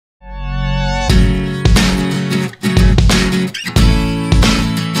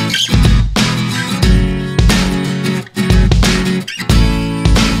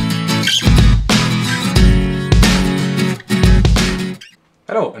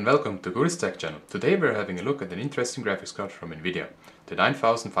and welcome to Gur's Tech channel. Today we're having a look at an interesting graphics card from Nvidia, the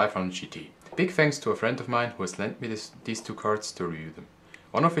 9500 GT. Big thanks to a friend of mine who has lent me these two cards to review them.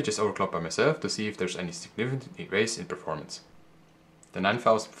 One of which is overclocked by myself to see if there's any significant raise in performance. The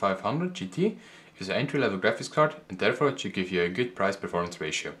 9500 GT is an entry-level graphics card and therefore it should give you a good price-performance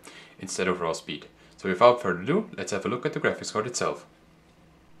ratio instead of raw speed. So without further ado, let's have a look at the graphics card itself.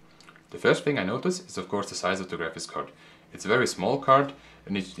 The first thing I notice is of course the size of the graphics card. It's a very small card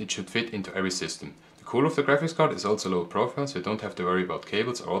and it should fit into every system. The core of the graphics card is also low profile, so you don't have to worry about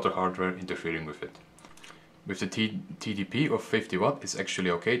cables or other hardware interfering with it. With the TDP of 50 watt, it's actually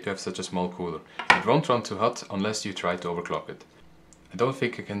okay to have such a small cooler. It won't run too hot unless you try to overclock it. I don't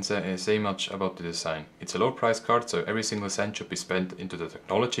think I can say much about the design. It's a low price card, so every single cent should be spent into the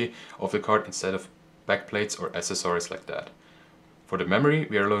technology of the card instead of backplates or accessories like that. For the memory,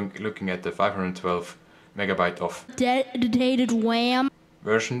 we are looking at the 512 megabyte of dedicated RAM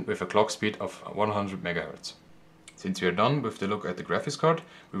version with a clock speed of 100 MHz. Since we are done with the look at the graphics card,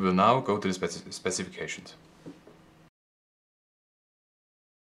 we will now go to the specifications.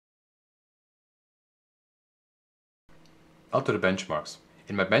 Now to the benchmarks.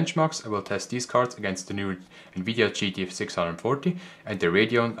 In my benchmarks I will test these cards against the new Nvidia GT 640 and the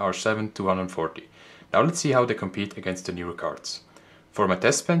Radeon R7 240. Now let's see how they compete against the newer cards. For my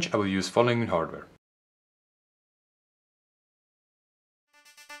test bench I will use following hardware.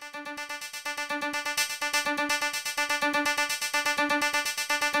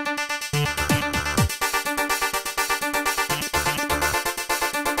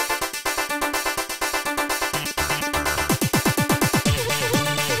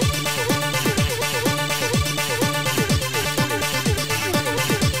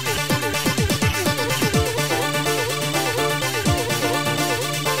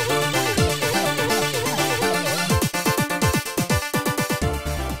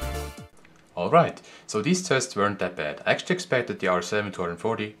 Alright, so these tests weren't that bad. I actually expected the R7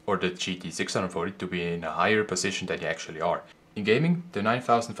 240 or the GT 640 to be in a higher position than they actually are. In gaming, the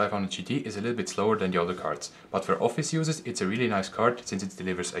 9500 GT is a little bit slower than the other cards, but for office users it's a really nice card since it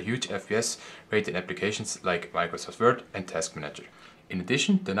delivers a huge FPS rate in applications like Microsoft Word and Task Manager. In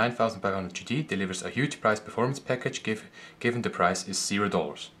addition, the 9500 GT delivers a huge price performance package given the price is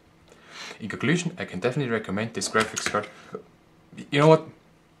 $0. In conclusion, I can definitely recommend this graphics card. You know what?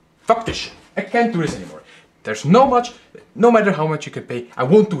 Fuck this shit. I can't do this anymore. There's no matter how much you can pay, I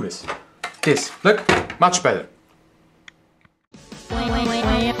won't do this. This, look, much better.